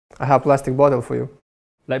I have a plastic bottle for you.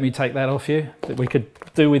 Let me take that off you. That we could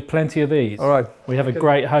do with plenty of these. All right. We have a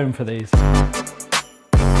great home for these. I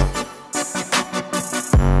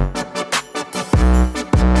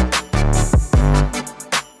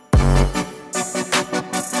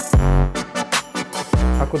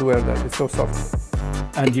could wear that, it's so soft.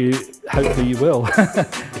 And hopefully you will.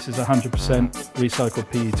 This is 100%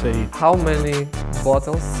 recycled PET. How many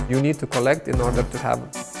bottles you need to collect in order to have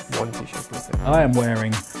one t-shirt, let's say? I am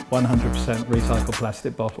wearing 100% recycled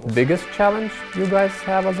plastic bottles. Biggest challenge you guys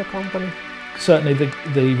have as a company? Certainly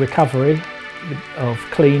the recovery of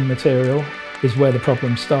clean material is where the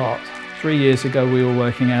problems start. 3 years ago we were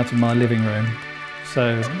working out of my living room,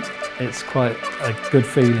 so it's quite a good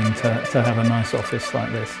feeling to have a nice office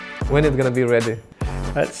like this. When it's going to be ready?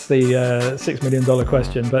 That's the $6 million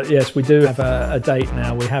question, but yes, we do have a date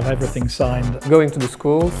now. We have everything signed. Going to the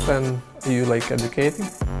schools and are you like educating?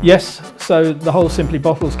 Yes, so the whole Simply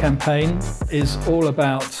Bottles campaign is all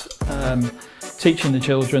about teaching the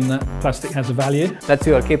children that plastic has a value. That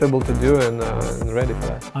you are capable to do and ready for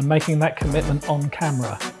that. I'm making that commitment on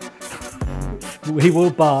camera. We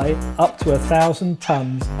will buy up to 1,000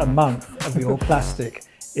 tonnes a month of your plastic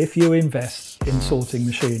if you invest in sorting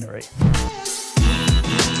machinery.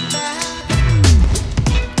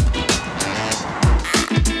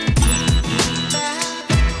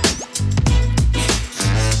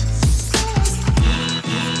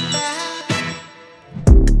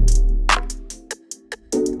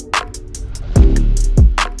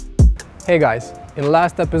 Hey guys, in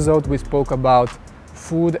last episode we spoke about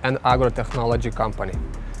food and agro-technology company.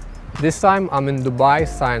 This time I'm in Dubai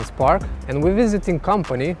Science Park and we're visiting a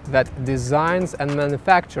company that designs and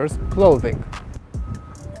manufactures clothing.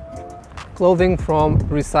 Clothing from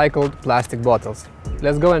recycled plastic bottles.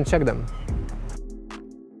 Let's go and check them.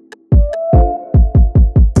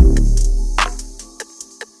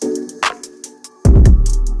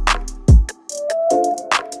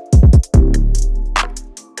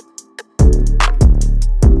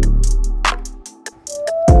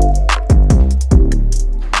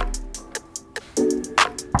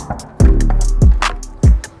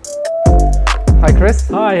 Hi Chris.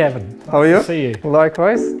 Hi Evan. How are you? Nice to see you.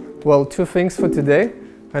 Likewise. Well, two things for today.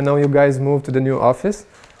 I know you guys moved to the new office,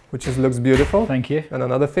 which looks beautiful. Thank you. And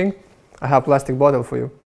another thing, I have a plastic bottle for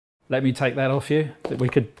you. Let me take that off you. That we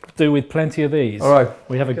could do with plenty of these. All right.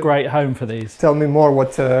 We have a great home for these. Tell me more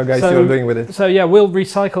what guys you're doing with it. So yeah, we'll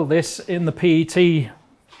recycle this in the PET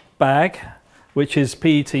bag, which is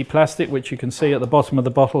PET plastic, which you can see at the bottom of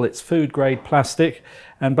the bottle. It's food grade plastic.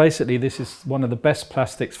 And basically this is one of the best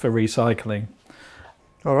plastics for recycling.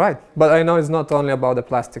 All right, but I know it's not only about the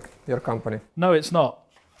plastic, your company. No, it's not.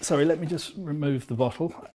 Sorry, let me just remove the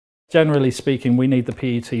bottle. Generally speaking, we need the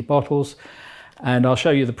PET bottles, and I'll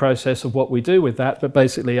show you the process of what we do with that, but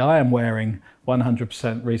basically I am wearing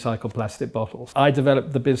 100% recycled plastic bottles. I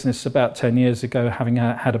developed the business about 10 years ago, having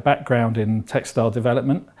had a background in textile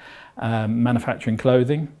development, manufacturing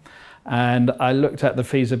clothing, and I looked at the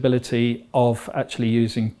feasibility of actually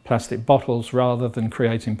using plastic bottles rather than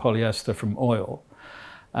creating polyester from oil.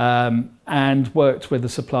 And worked with the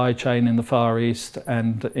supply chain in the Far East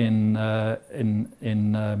and in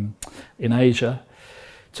Asia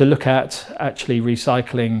to look at actually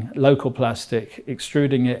recycling local plastic,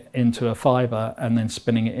 extruding it into a fibre and then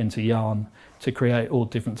spinning it into yarn to create all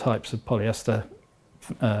different types of polyester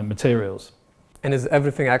materials. And is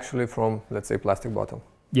everything actually from, let's say, plastic bottle?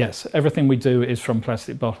 Yes, everything we do is from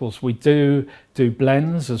plastic bottles. We do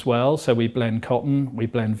blends as well, so we blend cotton, we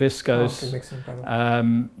blend viscose,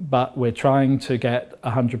 but we're trying to get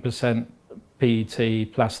 100%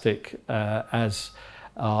 PET plastic as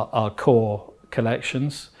our core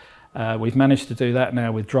collections. We've managed to do that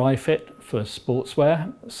now with dry fit for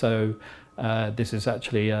sportswear, so this is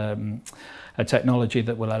actually a technology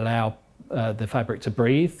that will allow the fabric to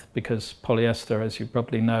breathe, because polyester, as you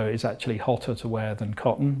probably know, is actually hotter to wear than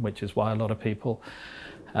cotton, which is why a lot of people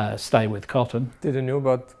stay with cotton. Didn't know,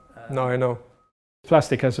 but now I know.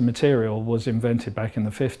 Plastic as a material was invented back in the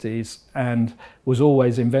 50s and was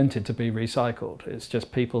always invented to be recycled. It's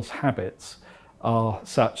just people's habits are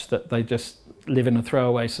such that they just live in a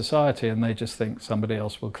throwaway society and they just think somebody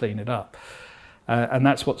else will clean it up. And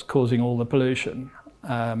that's what's causing all the pollution.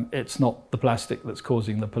 It's not the plastic that's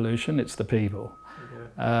causing the pollution, it's the people.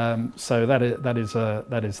 So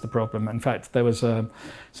that is the problem. In fact, there was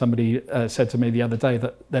somebody said to me the other day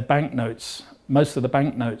that their banknotes, most of the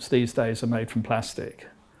banknotes these days are made from plastic,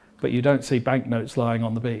 but you don't see banknotes lying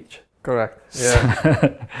on the beach. Correct.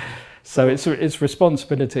 Yeah. So it's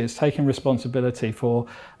responsibility. It's taking responsibility for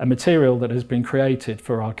a material that has been created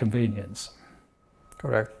for our convenience.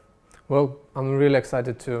 Correct. Well, I'm really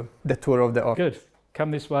excited to the tour of the office. Good.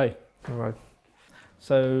 Come this way. All right.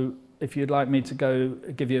 So if you'd like me to go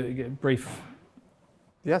give you a brief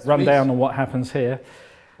Yes, rundown on what happens here.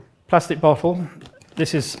 Plastic bottle.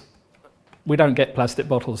 We don't get plastic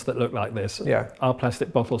bottles that look like this. Yeah. Our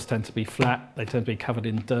plastic bottles tend to be flat. They tend to be covered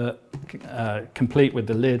in dirt, complete with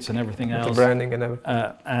the lids and everything else. The branding and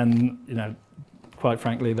everything. And you know, quite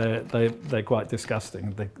frankly, they're quite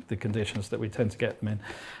disgusting, the conditions that we tend to get them in.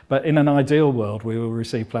 But in an ideal world, we will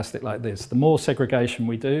receive plastic like this. The more segregation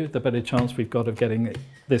we do, the better chance we've got of getting it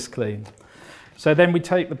this clean. So then we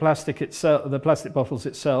take the plastic itself, the plastic bottles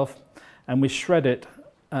itself, and we shred it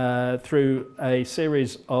through a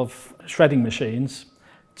series of shredding machines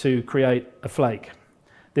to create a flake.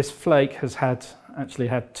 This flake has actually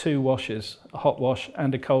had 2 washes, a hot wash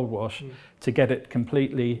and a cold wash, to get it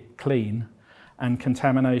completely clean and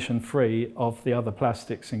contamination free of the other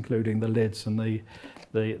plastics, including the lids and the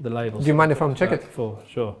labels. Do you mind if I check it? Before?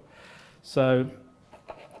 Sure. So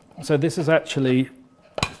this is actually,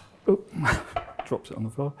 drops it on the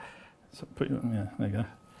floor. So yeah, there you go.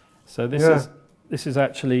 So this is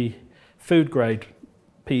actually food grade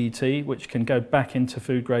PET, which can go back into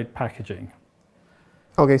food grade packaging.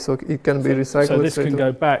 Okay, so it can be recycled. So this can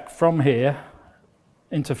go back from here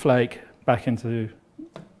into flake, back into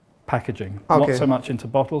packaging. Okay. Not so much into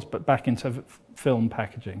bottles, but back into film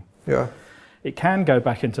packaging. Yeah. It can go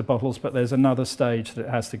back into bottles, but there's another stage that it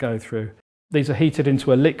has to go through. These are heated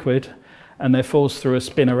into a liquid, and they're forced through a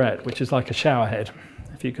spinneret, which is like a shower head,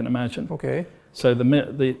 if you can imagine. Okay. So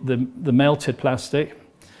the melted plastic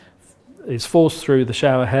is forced through the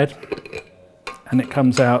shower head, and it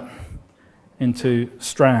comes out into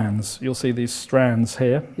strands. You'll see these strands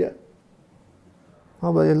here. Yeah.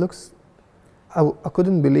 Oh, but it looks... I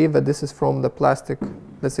couldn't believe that this is from the plastic,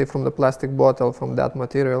 let's say from the plastic bottle, from that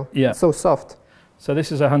material. Yeah. It's so soft. So this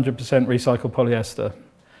is 100% recycled polyester.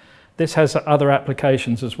 This has other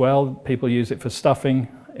applications as well. People use it for stuffing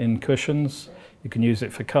in cushions. You can use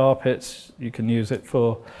it for carpets. You can use it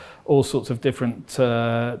for all sorts of different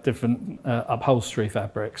upholstery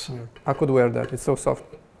fabrics. Yeah. I could wear that. It's so soft.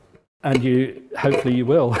 And hopefully you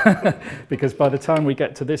will, because by the time we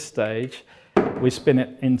get to this stage, we spin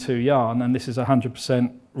it into yarn, and this is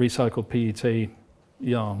 100% recycled PET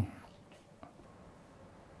yarn.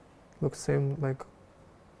 Looks same like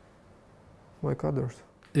others.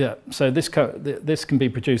 Yeah, so this can be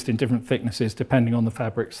produced in different thicknesses depending on the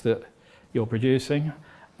fabrics that you're producing,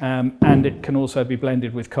 and it can also be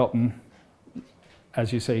blended with cotton,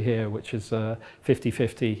 as you see here, which is a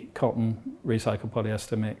 50-50 cotton recycled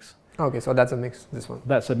polyester mix. Okay, so that's a mix, this one?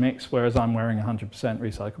 That's a mix, whereas I'm wearing 100%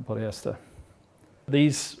 recycled polyester.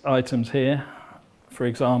 These items here, for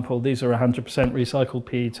example, these are 100% recycled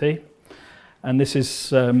PET, and this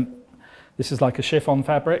is like a chiffon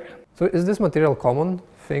fabric. So is this material common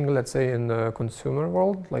thing, let's say, in the consumer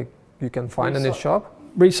world, like you can find in a shop?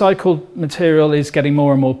 Recycled material is getting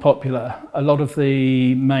more and more popular. A lot of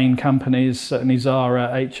the main companies, certainly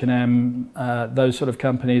Zara, H&M, those sort of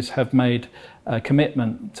companies have made a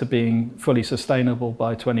commitment to being fully sustainable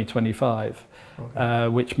by 2025, okay.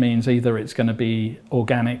 Which means either it's going to be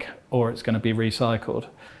organic or it's going to be recycled.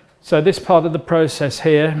 So this part of the process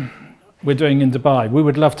here, we're doing in Dubai. We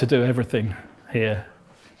would love to do everything here,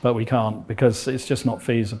 but we can't because it's just not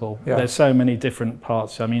feasible. Yeah. There's so many different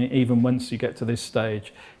parts. I mean, even once you get to this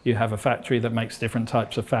stage, you have a factory that makes different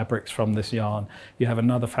types of fabrics from this yarn. You have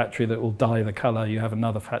another factory that will dye the color. You have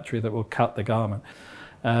another factory that will cut the garment.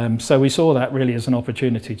 So we saw that really as an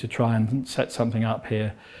opportunity to try and set something up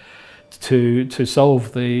here to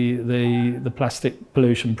solve the plastic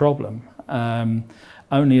pollution problem.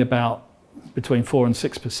 Only about between 4 and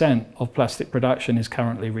 6% of plastic production is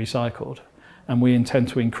currently recycled. And we intend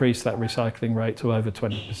to increase that recycling rate to over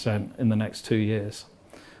 20% in the next 2 years.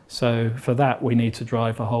 So for that, we need to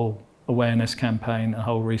drive a whole awareness campaign, a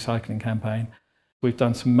whole recycling campaign. We've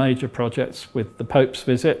done some major projects with the Pope's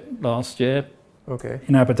visit last year, okay,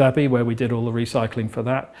 in Abu Dhabi, where we did all the recycling for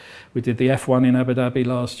that. We did the F1 in Abu Dhabi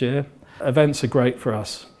last year. Events are great for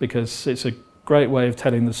us because it's a great way of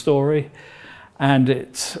telling the story, and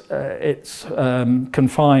it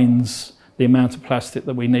confines the amount of plastic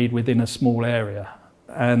that we need within a small area.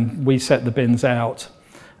 And we set the bins out.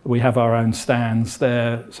 We have our own stands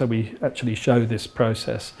there, so we actually show this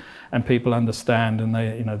process, and people understand, and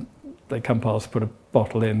they come past, put a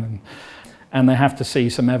bottle in, and they have to see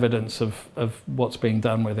some evidence of what's being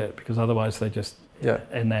done with it, because otherwise they just,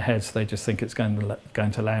 in their heads, they just think it's going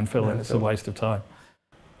to landfill, and it's a waste of time.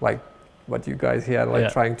 Like what you guys here,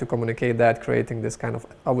 trying to communicate that, creating this kind of,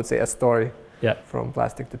 I would say, a story. Yeah. From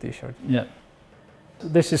plastic to t-shirt. Yeah.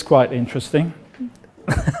 This is quite interesting.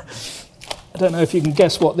 don't know if you can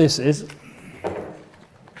guess what this is.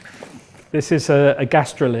 This is a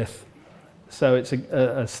gastrolith. So it's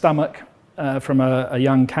a stomach from a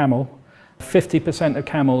young camel. 50% of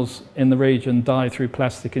camels in the region die through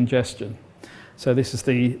plastic ingestion. So this is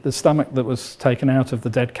the stomach that was taken out of the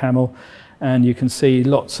dead camel, and you can see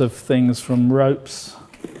lots of things from ropes.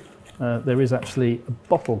 There is actually a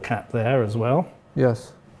bottle cap there as well.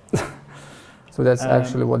 Yes. So that's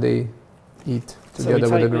actually what they eat together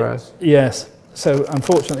with the grass. Yes. So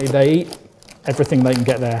unfortunately they eat everything they can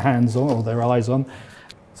get their hands on or their eyes on.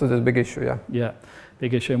 So that's a big issue, yeah. Yeah,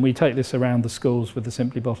 big issue. And we take this around the schools with the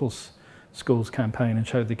Simply Bottles schools campaign and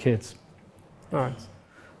show the kids. All right.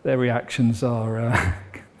 Their reactions are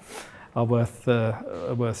worth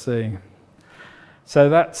seeing. So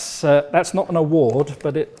that's not an award,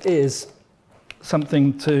 but it is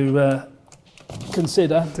something to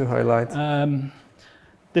consider. To highlight.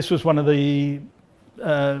 This was one of the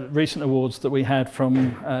recent awards that we had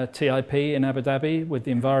from TIP in Abu Dhabi with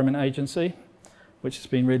the Environment Agency, which has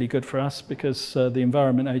been really good for us because the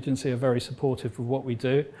Environment Agency are very supportive of what we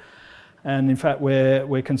do. And in fact,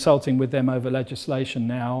 we're consulting with them over legislation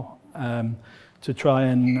now to try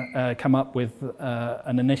and come up with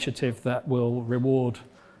an initiative that will reward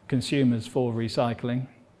consumers for recycling.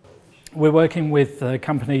 We're working with a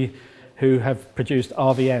company who have produced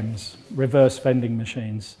RVMs, reverse vending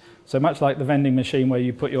machines. So much like the vending machine where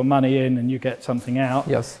you put your money in and you get something out,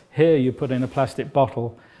 yes. Here you put in a plastic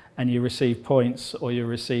bottle and you receive points, or you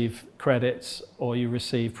receive credits, or you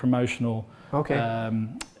receive promotional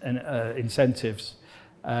incentives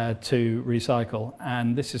to recycle.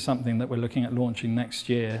 And this is something that we're looking at launching next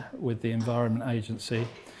year with the Environment Agency.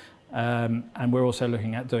 And we're also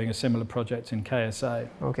looking at doing a similar project in KSA.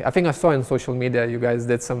 Okay, I think I saw on social media you guys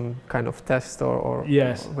did some kind of test or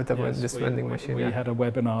yes, whatever, yes, this vending machine. We had a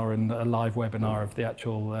webinar and a live webinar of the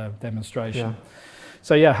actual demonstration. Yeah.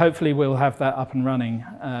 So yeah, hopefully we'll have that up and running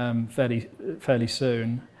fairly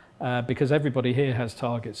soon. Because everybody here has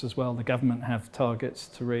targets as well. The government have targets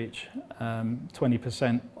to reach.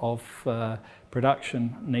 20% of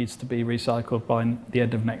production needs to be recycled by the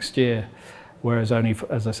end of next year, whereas only,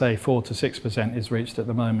 as I say, 4 to 6% is reached at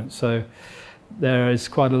the moment. So there is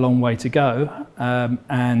quite a long way to go,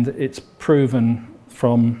 and it's proven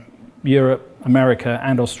from Europe, America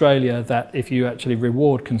and Australia that if you actually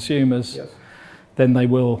reward consumers, yes, then they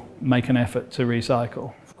will make an effort to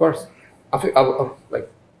recycle. Of course. I think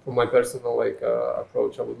from my personal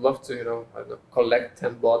approach, I would love to, I don't know, collect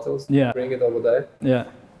 10 bottles, yeah, bring it over there, yeah,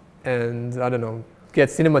 and I don't know, get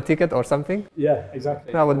cinema ticket or something. Yeah,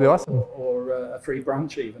 exactly. That would be awesome. Or a free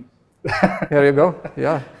brunch even. There you go.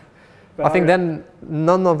 Yeah. But I think then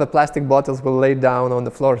none of the plastic bottles will lay down on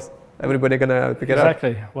the floors. Everybody gonna pick it up.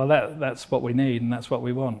 Exactly. Well, that's what we need, and that's what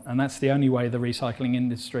we want, and that's the only way the recycling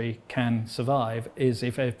industry can survive is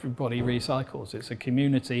if everybody recycles. It's a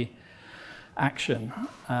community action,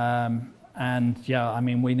 and yeah, I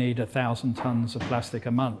mean, we need 1,000 tons of plastic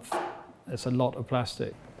a month. It's a lot of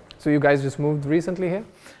plastic. So you guys just moved recently here?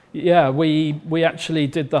 Yeah, we actually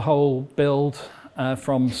did the whole build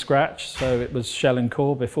from scratch. So it was shell and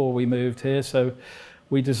core before we moved here. So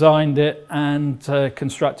we designed it and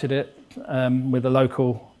constructed it with a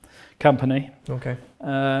local company. Okay.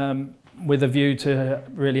 With a view to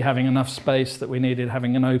really having enough space that we needed,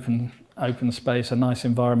 having an open space, a nice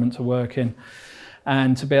environment to work in,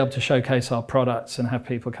 and to be able to showcase our products and have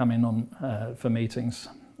people come in on for meetings.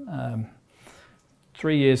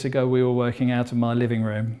 3 years ago, we were working out of my living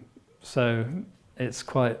room, so it's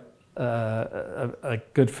quite a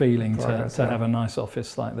good feeling to have a nice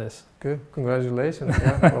office like this. Good, congratulations,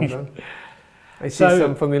 yeah, well done. I see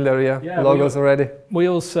some familiar logos already. We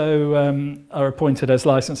also are appointed as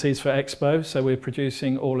licensees for Expo, so we're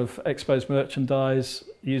producing all of Expo's merchandise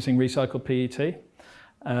using recycled PET,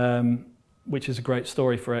 which is a great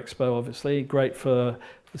story for Expo, obviously, great for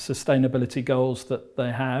the sustainability goals that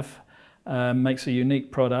they have. Makes a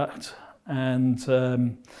unique product, and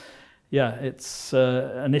yeah, it's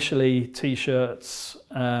initially t-shirts.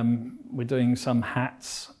 We're doing some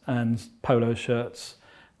hats and polo shirts,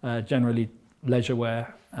 generally leisure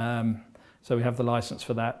wear. So we have the license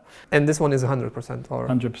for that. And this one is 100% or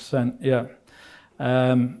 100%, yeah.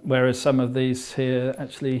 Whereas some of these here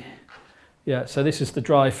actually, yeah. So this is the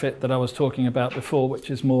dry fit that I was talking about before,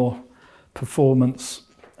 which is more performance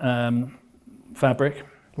fabric.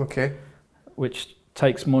 Okay. Which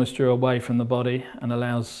takes moisture away from the body and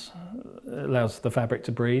allows the fabric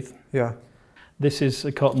to breathe. Yeah. This is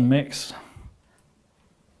a cotton mix.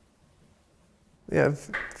 Yeah,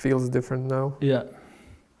 it feels different now. Yeah.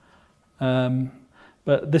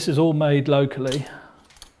 But this is all made locally.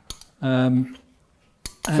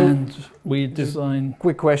 And so we design...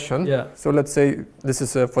 Quick question. Yeah. So let's say this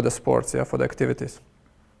is for the sports, yeah, for the activities.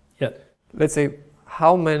 Yeah. Let's say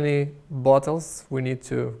how many bottles we need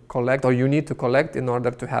to collect, or you need to collect in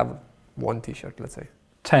order to have one t-shirt, let's say?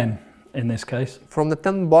 10 in this case. From the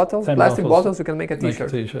 10 bottles, 10 plastic bottles, you can make a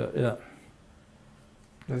t-shirt. Make a t-shirt, yeah.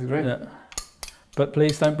 That's great. Yeah. But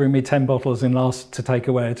please don't bring me 10 bottles in last to take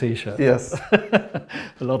away a t-shirt. Yes. A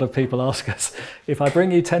lot of people ask us, if I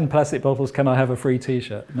bring you 10 plastic bottles, can I have a free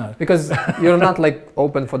t-shirt? No. Because you're not like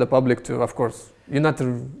open for the public to, of course. You're not a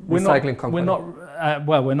recycling company. We're not,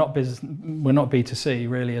 well, we're not B2C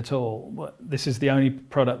really at all. This is the only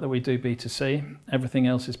product that we do B2C. Everything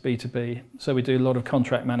else is B2B. So we do a lot of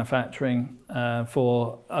contract manufacturing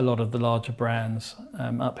for a lot of the larger brands.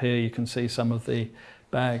 Up here you can see some of the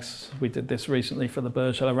bags. We did this recently for the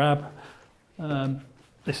Burj Al Arab.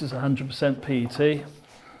 This is 100% PET.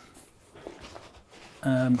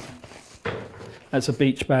 That's a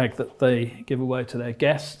beach bag that they give away to their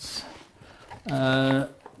guests.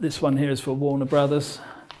 This one here is for Warner Brothers.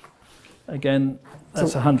 Again,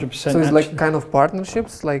 that's 100%. So it's like kind of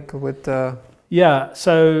partnerships, like with... Yeah,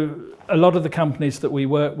 so a lot of the companies that we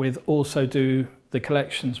work with also do the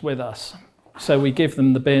collections with us. So we give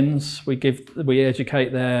them the bins, we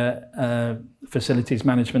educate their facilities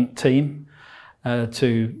management team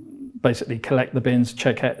to basically collect the bins,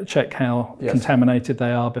 check how contaminated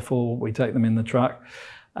they are before we take them in the truck.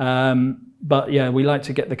 But yeah, we like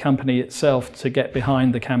to get the company itself to get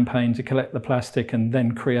behind the campaign to collect the plastic and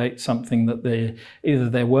then create something that either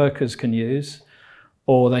their workers can use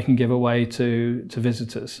or they can give away to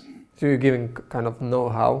visitors. So you're giving kind of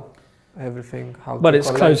know-how? Everything, how but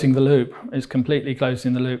it's closing the loop. It's completely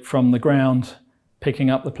closing the loop from the ground, picking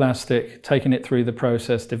up the plastic, taking it through the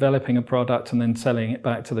process, developing a product, and then selling it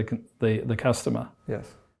back to the customer.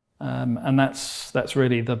 Yes. And that's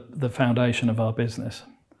really the foundation of our business.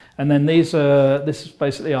 And then this is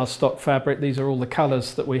basically our stock fabric. These are all the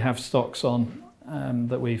colours that we have stocks on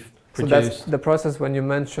that we've produced. So that's the process when you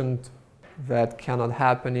mentioned that cannot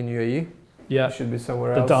happen in UAE. Yeah. It should be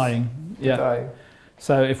somewhere else. The dyeing. Yeah. Dyeing.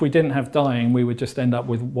 So if we didn't have dyeing, we would just end up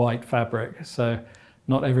with white fabric. So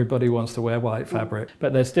not everybody wants to wear white fabric.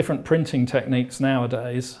 But there's different printing techniques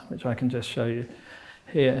nowadays, which I can just show you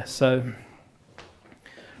here. So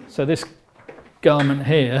this garment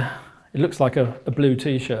here, it looks like a blue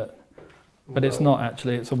t-shirt, but it's not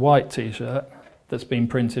actually. It's a white t-shirt that's been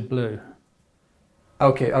printed blue.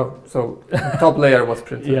 Okay, oh, so the top layer was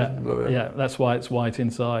printed blue. Yeah, that's why it's white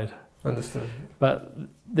inside. Understood. But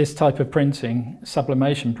this type of printing,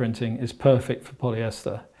 sublimation printing, is perfect for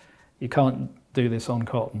polyester. You can't do this on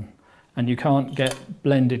cotton. And you can't get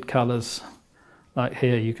blended colours. Like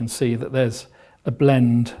here you can see that there's a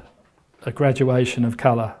blend, a graduation of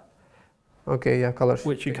colour. Okay, yeah, colours.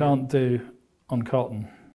 Which you can't do on cotton.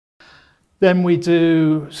 Then we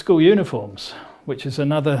do school uniforms, which is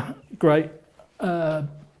another great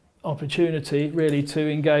opportunity really to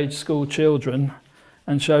engage school children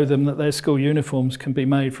and show them that their school uniforms can be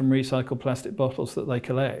made from recycled plastic bottles that they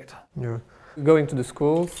collect. Yeah. Going to the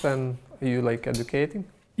schools and are you like educating?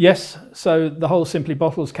 Yes, so the whole Simply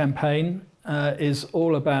Bottles campaign is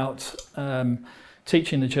all about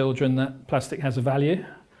teaching the children that plastic has a value,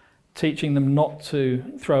 teaching them not to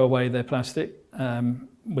throw away their plastic,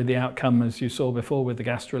 with the outcome, as you saw before, with the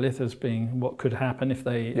gastroliths being what could happen if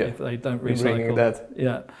they don't recycle. That.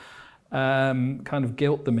 Yeah. Kind of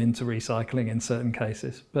guilt them into recycling in certain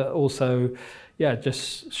cases, but also, yeah,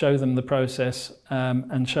 just show them the process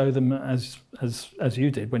and show them as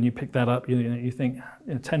you did when you pick that up. You think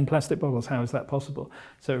 10 plastic bottles, how is that possible?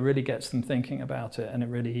 So it really gets them thinking about it, and it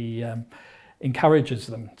really encourages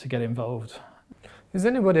them to get involved. Is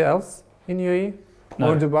anybody else in UAE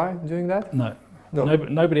or Dubai doing that? No.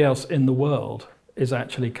 Nobody else in the world is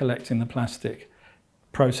actually collecting the plastic,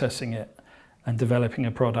 processing it, and developing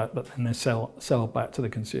a product that then they sell back to the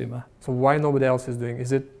consumer. So why nobody else is doing?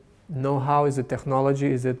 Is it know-how? Is it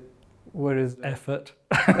technology? Is it, where is effort?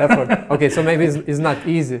 Effort. Okay, so maybe it's not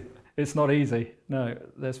easy. It's not easy. No,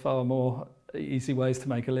 there's far more easy ways to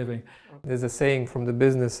make a living. There's a saying from the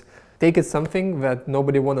business: take it something that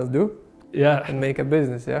nobody wants to do, and make a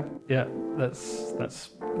business. Yeah. Yeah,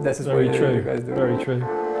 that's very true. You guys do. Very true.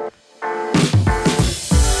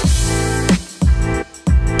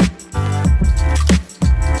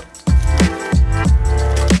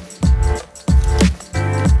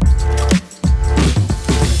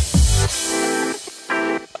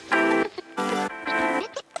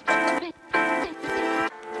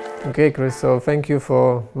 Okay, Chris, so thank you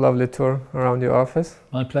for a lovely tour around your office.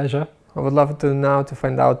 My pleasure. I would love to now to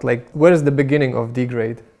find out, like, where is the beginning of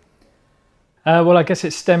DGrade? Well, I guess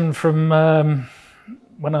it stemmed from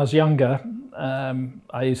when I was younger,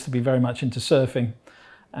 I used to be very much into surfing,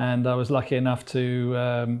 and I was lucky enough to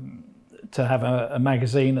have a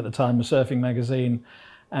magazine at the time, a surfing magazine,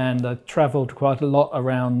 and I travelled quite a lot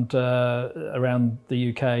around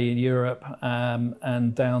the UK, Europe,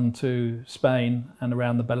 and down to Spain and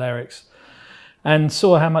around the Balearics, and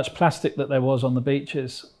saw how much plastic that there was on the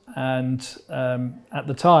beaches. And at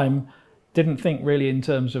the time, didn't think really in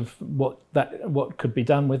terms of what could be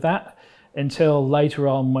done with that, until later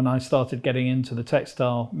on when I started getting into the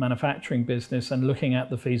textile manufacturing business and looking at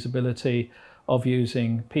the feasibility of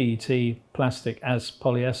using PET plastic as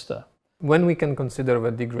polyester. When we can consider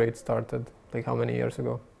that DGrade started, like how many years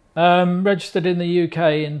ago? Registered in the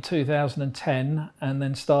UK in 2010 and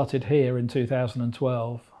then started here in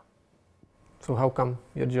 2012. So how come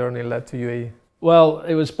your journey led to UAE? Well,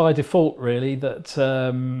 it was by default really that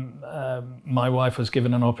my wife was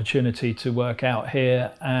given an opportunity to work out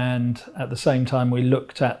here, and at the same time we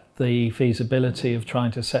looked at the feasibility of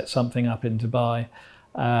trying to set something up in Dubai.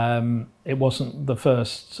 It wasn't the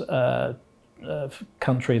first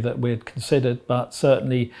country that we'd considered, but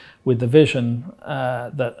certainly with the vision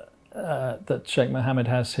that Sheikh Mohammed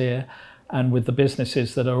has here, and with the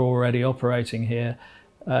businesses that are already operating here,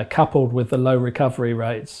 coupled with the low recovery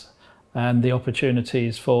rates and the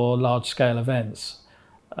opportunities for large-scale events,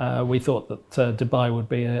 we thought that Dubai would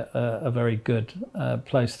be a very good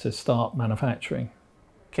place to start manufacturing.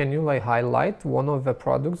 Can you highlight one of the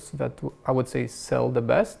products that I would say sell the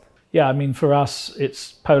best? Yeah, I mean, for us,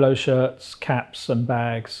 it's polo shirts, caps and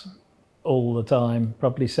bags all the time.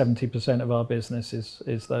 Probably 70% of our business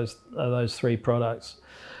is those three products.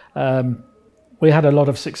 We had a lot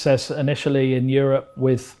of success initially in Europe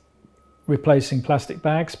with replacing plastic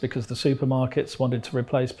bags because the supermarkets wanted to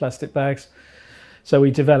replace plastic bags. So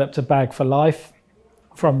we developed a bag for life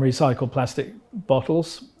from recycled plastic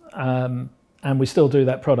bottles, and we still do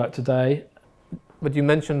that product today. But you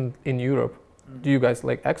mentioned in Europe. Do you guys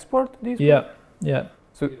export these? Yeah.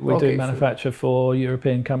 So we do manufacture for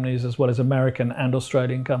European companies as well as American and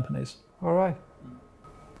Australian companies. All right.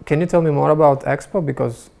 Can you tell me more about Expo?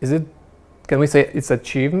 Because can we say it's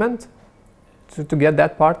achievement to get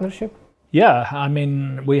that partnership? Yeah, I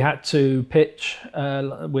mean, we had to pitch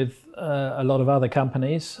with a lot of other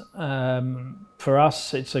companies. For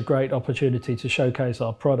us, it's a great opportunity to showcase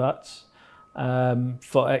our products.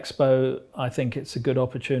 For Expo, I think it's a good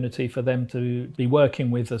opportunity for them to be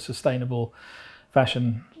working with a sustainable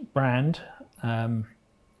fashion brand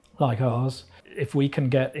like ours. If we can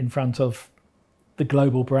get in front of the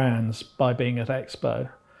global brands by being at Expo,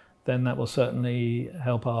 then that will certainly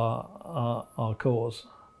help our cause.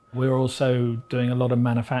 We're also doing a lot of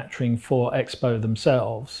manufacturing for Expo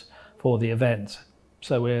themselves for the event.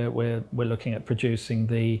 So we're looking at producing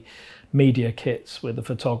the media kits with the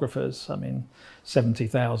photographers. I mean,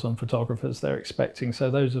 70,000 photographers they're expecting.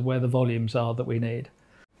 So those are where the volumes are that we need.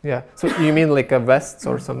 Yeah. So you mean like a vest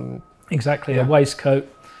or some? Exactly. Yeah. A waistcoat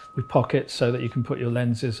with pockets so that you can put your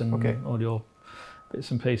lenses and all your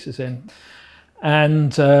bits and pieces in.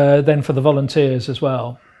 And then for the volunteers as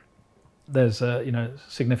well, there's a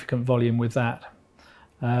significant volume with that.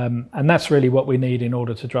 And that's really what we need in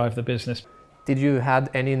order to drive the business. Did you had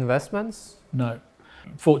any investments? No.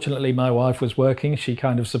 Fortunately, my wife was working. She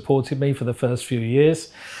kind of supported me for the first few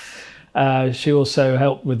years. She also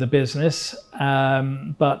helped with the business.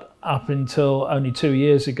 But up until only 2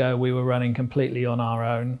 years ago, we were running completely on our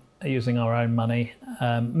own, using our own money,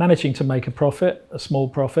 managing to make a profit, a small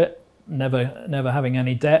profit, never having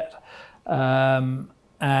any debt.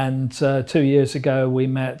 And 2 years ago, we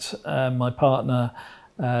met my partner,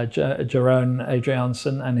 Jeroen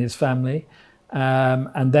Adriaansen, and his family.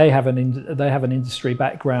 And they have an industry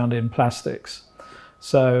background in plastics,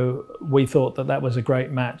 so we thought that was a great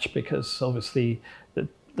match because obviously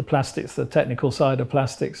the plastics, the technical side of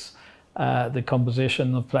plastics, the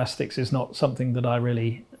composition of plastics is not something that I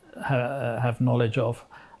really have knowledge of.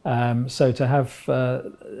 So to have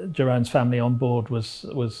Jeroen's family on board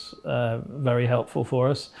was very helpful for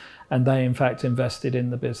us, and they in fact invested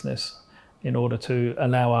in the business in order to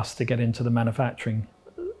allow us to get into the manufacturing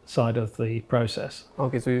side of the process.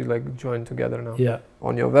 Okay, so you join together now. Yeah.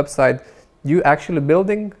 On your website, you actually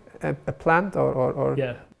building a plant or?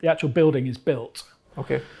 Yeah, the actual building is built.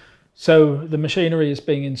 Okay. So the machinery is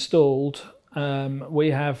being installed. We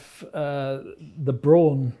have the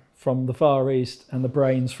brawn from the Far East and the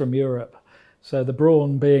brains from Europe. So the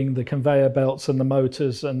brawn being the conveyor belts and the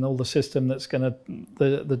motors and all the system that's going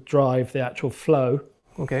to drive the actual flow.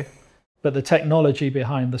 Okay. But the technology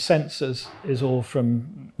behind the sensors is all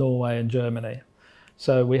from Norway and Germany.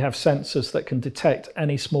 So we have sensors that can detect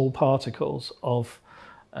any small particles of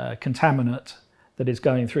contaminant that is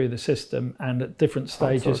going through the system, and at different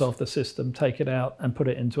stages of the system take it out and put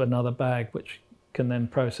it into another bag which can then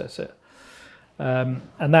process it. And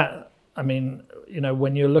that, I mean, you know,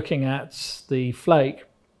 when you're looking at the flake,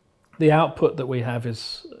 the output that we have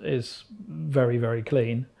is very, very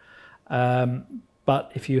clean.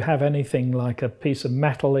 But if you have anything like a piece of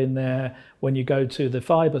metal in there, when you go to the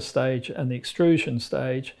fiber stage and the extrusion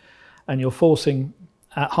stage, and you're forcing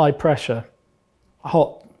at high pressure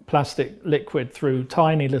hot plastic liquid through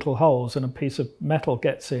tiny little holes and a piece of metal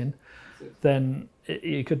gets in, then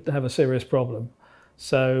you could have a serious problem.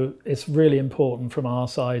 So it's really important from our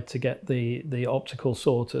side to get the optical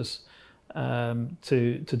sorters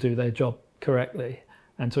to do their job correctly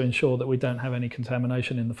and to ensure that we don't have any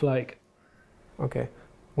contamination in the flake. Okay.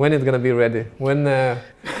 When it's going to be ready? When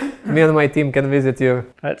me and my team can visit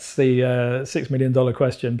you? That's the $6 million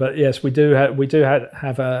question. But yes, we do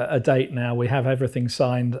have a date now. We have everything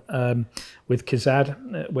signed with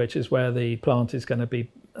Kizad, which is where the plant is going to be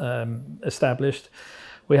established.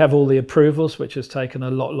 We have all the approvals, which has taken a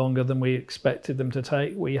lot longer than we expected them to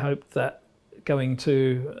take. We hoped that going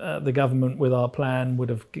to the government with our plan would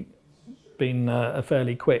have been a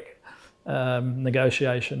fairly quick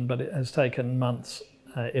negotiation, but it has taken months,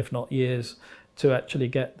 if not years, to actually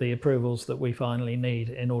get the approvals that we finally need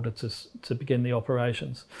in order to begin the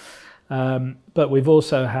operations. But we've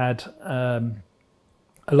also had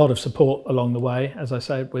a lot of support along the way, as I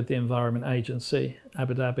said, with the Environment Agency,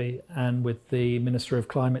 Abu Dhabi, and with the Minister of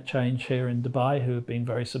Climate Change here in Dubai, who have been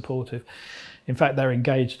very supportive. In fact, they're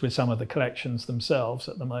engaged with some of the collections themselves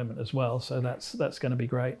at the moment as well, so that's going to be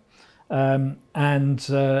great.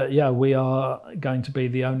 Yeah, we are going to be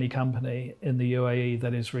the only company in the UAE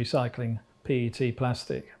that is recycling PET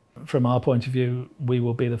plastic. From our point of view, we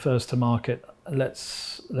will be the first to market.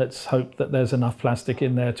 Let's hope that there's enough plastic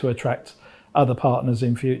in there to attract other partners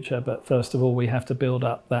in future, but first of all we have to build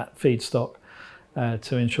up that feedstock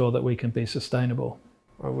to ensure that we can be sustainable.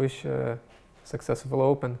 I wish a successful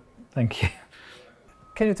open. Thank you.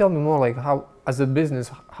 Can you tell me more, like, how, as a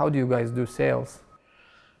business, how do you guys do sales?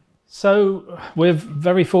 So we're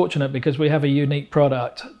very fortunate because we have a unique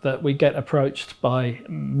product that we get approached by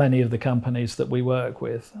many of the companies that we work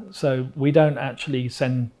with. So we don't actually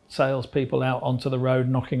send salespeople out onto the road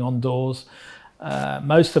knocking on doors.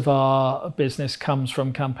 Most of our business comes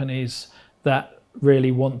from companies that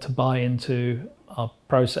really want to buy into our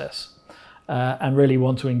process and really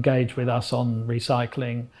want to engage with us on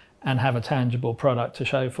recycling and have a tangible product to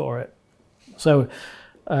show for it. So,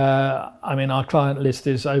 I mean, our client list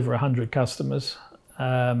is over 100 customers,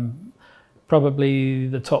 probably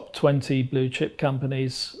the top 20 blue chip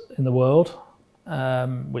companies in the world,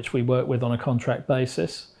 which we work with on a contract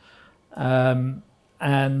basis. And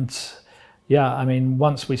yeah, I mean,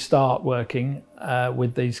 once we start working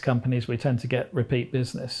with these companies, we tend to get repeat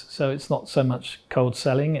business. So it's not so much cold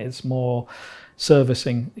selling, it's more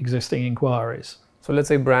servicing existing inquiries. So let's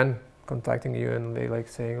say brand contacting you and they like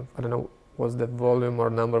saying, I don't know, what's the volume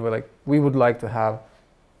or number, but like, we would like to have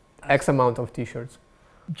X amount of t-shirts.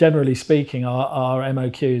 Generally speaking, our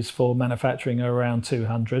MOQs for manufacturing are around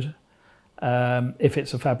 200. If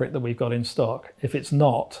it's a fabric that we've got in stock. If it's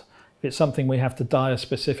not, if it's something we have to dye a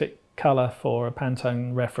specific color for a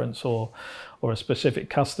Pantone reference or a specific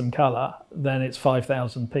custom color, then it's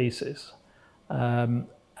 5,000 pieces. And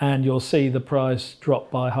you'll see the price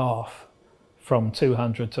drop by half from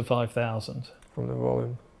 200 to 5,000. From the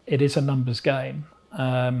volume. It is a numbers game.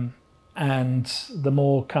 And the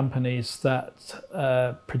more companies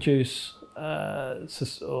that produce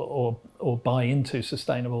or buy into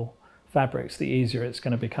sustainable fabrics, the easier it's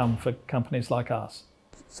going to become for companies like us.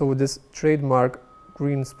 So with this trademark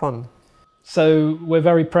Green Spun? So we're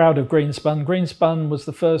very proud of Green Spun. Green Spun was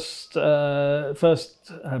the first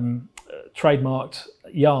trademarked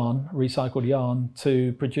yarn, recycled yarn,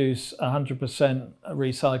 to produce 100%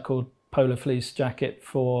 recycled polar fleece jacket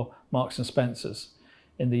for Marks and Spencer's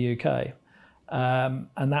in the UK.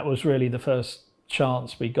 And that was really the first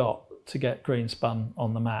chance we got to get Green Spun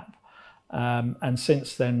on the map. And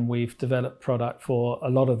since then we've developed product for a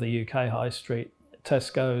lot of the UK high street,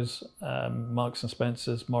 Tesco's, Marks and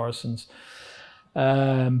Spencer's, Morrison's,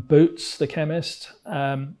 Boots, the chemist,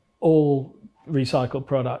 all recycled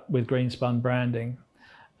product with Green Spun branding.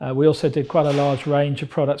 We also did quite a large range of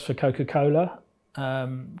products for Coca-Cola,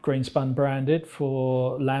 Green Spun branded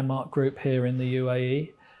for Landmark Group here in the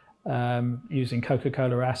UAE, using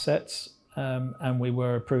Coca-Cola assets, and we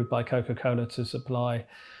were approved by Coca-Cola to supply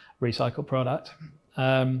recycled product.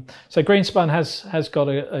 So Green Spun has got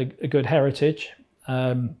a good heritage.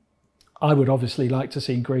 I would obviously like to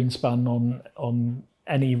see Green Spun on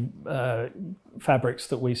any fabrics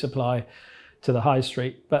that we supply to the high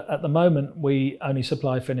street. But at the moment, we only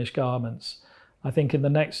supply finished garments. I think in the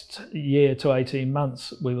next year to 18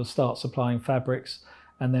 months, we will start supplying fabrics.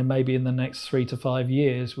 And then maybe in the next 3 to 5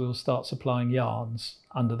 years, we'll start supplying yarns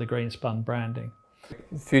under the Greenspun branding.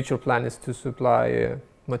 Future plan is to supply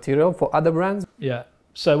material for other brands? Yeah.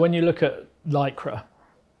 So when you look at Lycra,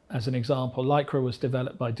 as an example, Lycra was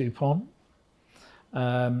developed by DuPont.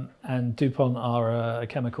 And DuPont are a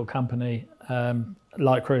chemical company.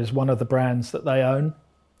 Lycra is one of the brands that they own.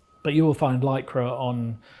 But you will find Lycra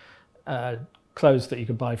on clothes that you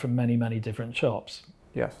can buy from many, many different shops.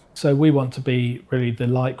 Yes. So we want to be really the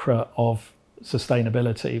Lycra of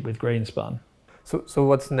sustainability with Greenspun. So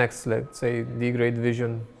what's next, let's say, DGrade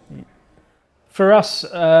vision? For us,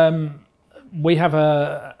 we have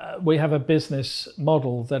a business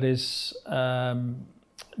model that is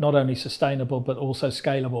not only sustainable but also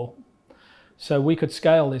scalable. So we could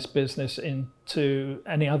scale this business into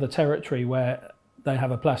any other territory where they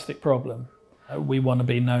have a plastic problem. We want to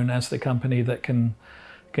be known as the company that can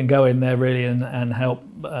go in there really and help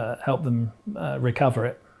them recover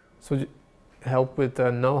it. So help with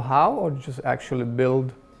know-how, or just actually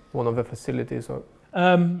build one of the facilities? Or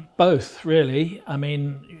both, really. I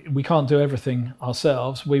mean, we can't do everything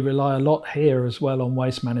ourselves. We rely a lot here as well on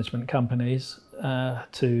waste management companies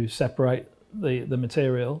to separate the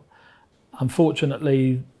material.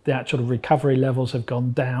 Unfortunately, the actual recovery levels have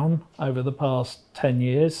gone down over the past 10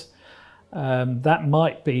 years. That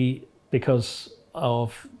might be because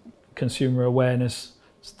of consumer awareness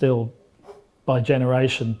still by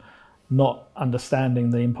generation not understanding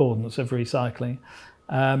the importance of recycling.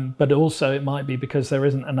 But also it might be because there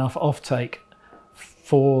isn't enough offtake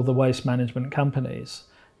for the waste management companies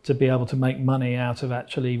to be able to make money out of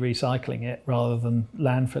actually recycling it rather than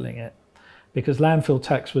landfilling it. Because landfill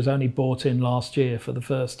tax was only brought in last year for the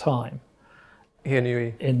first time. Here in the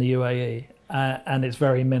UAE? In the UAE. And it's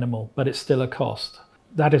very minimal, but it's still a cost.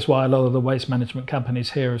 That is why a lot of the waste management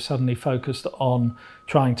companies here have suddenly focused on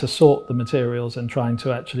trying to sort the materials and trying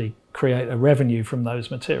to actually create a revenue from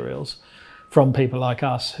those materials from people like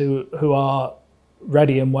us who are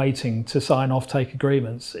ready and waiting to sign offtake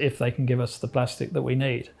agreements if they can give us the plastic that we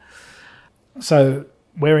need. So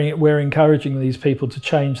we're encouraging these people to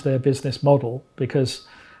change their business model, because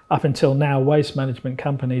up until now, waste management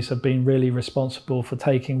companies have been really responsible for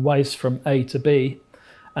taking waste from A to B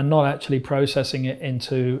and not actually processing it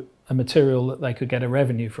into a material that they could get a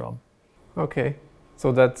revenue from. Okay,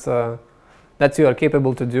 so that's you are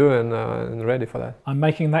capable to do and ready for that. I'm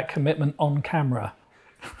making that commitment on camera.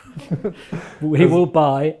 We will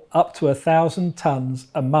buy up to 1,000 tons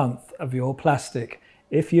a month of your plastic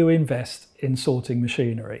if you invest in sorting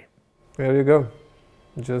machinery. There you go.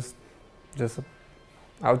 Just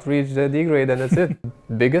outreach the DGrade and that's it.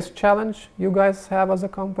 Biggest challenge you guys have as a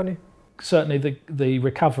company? Certainly the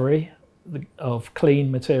recovery of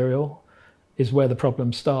clean material is where the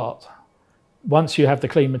problems start. Once you have the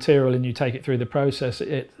clean material and you take it through the process,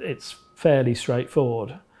 it's fairly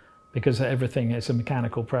straightforward because everything is a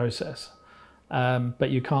mechanical process.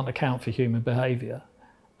 But you can't account for human behaviour.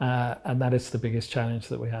 And that is the biggest challenge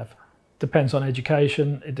that we have. Depends on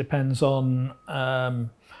education, it depends on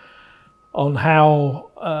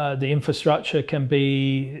how the infrastructure can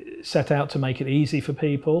be set out to make it easy for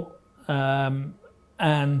people.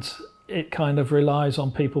 And it kind of relies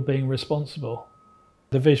on people being responsible.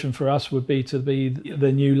 The vision for us would be to be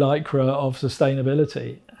the new Lycra of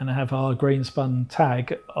sustainability and have our Greenspun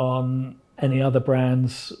tag on any other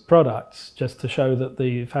brand's products, just to show that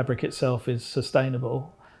the fabric itself is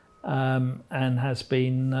sustainable and has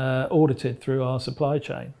been audited through our supply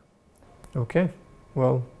chain. Okay,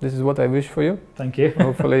 well, this is what I wish for you. Thank you.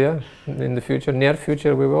 Hopefully, yeah, in the future, near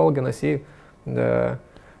future, we're all gonna see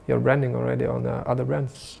your branding already on other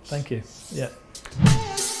brands. Thank you. Yeah.